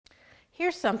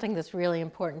Here's something that's really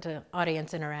important to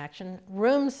audience interaction: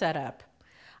 room setup.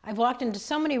 I've walked into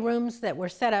so many rooms that were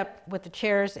set up with the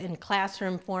chairs in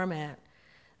classroom format.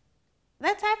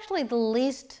 That's actually the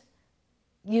least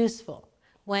useful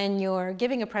when you're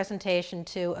giving a presentation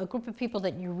to a group of people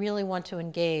that you really want to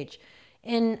engage.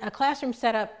 In a classroom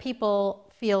setup,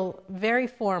 people feel very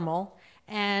formal,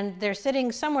 and they're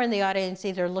sitting somewhere in the audience,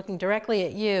 either looking directly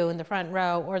at you in the front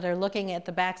row, or they're looking at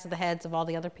the backs of the heads of all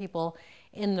the other people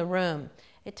in the room.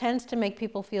 It tends to make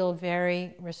people feel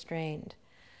very restrained.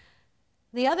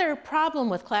 The other problem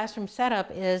with classroom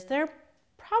setup is there are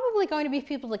probably going to be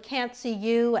people that can't see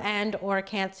you and or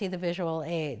can't see the visual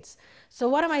aids. So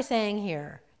what am I saying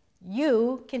here?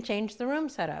 You can change the room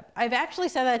setup. I've actually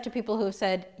said that to people who have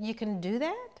said, "You can do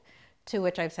that?" To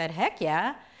which I've said, "Heck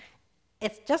yeah."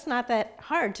 It's just not that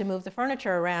hard to move the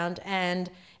furniture around. And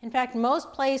in fact,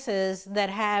 most places that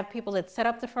have people that set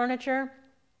up the furniture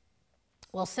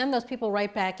will send those people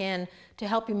right back in to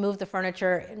help you move the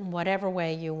furniture in whatever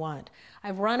way you want.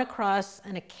 I've run across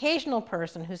an occasional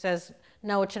person who says,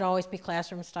 "No, it should always be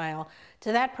classroom style."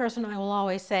 To that person, I will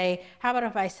always say, "How about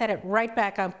if I set it right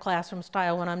back up classroom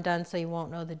style when I'm done so you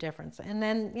won't know the difference?" And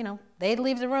then, you know, they'd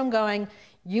leave the room going,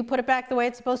 "You put it back the way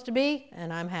it's supposed to be,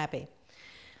 and I'm happy."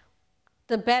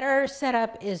 The better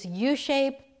setup is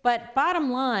U-shape, but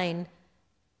bottom line,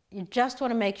 you just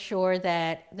want to make sure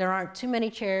that there aren't too many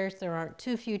chairs, there aren't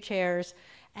too few chairs,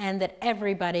 and that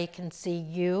everybody can see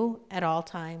you at all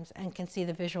times and can see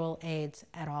the visual aids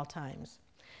at all times.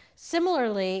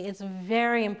 Similarly, it's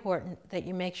very important that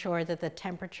you make sure that the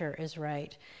temperature is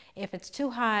right. If it's too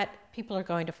hot, people are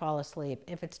going to fall asleep.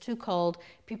 If it's too cold,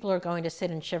 people are going to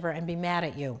sit and shiver and be mad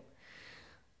at you.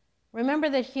 Remember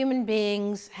that human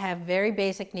beings have very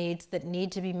basic needs that need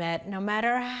to be met no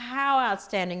matter how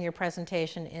outstanding your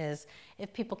presentation is.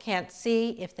 If people can't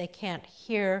see, if they can't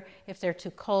hear, if they're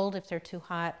too cold, if they're too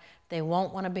hot, they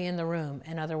won't want to be in the room.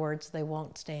 In other words, they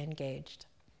won't stay engaged.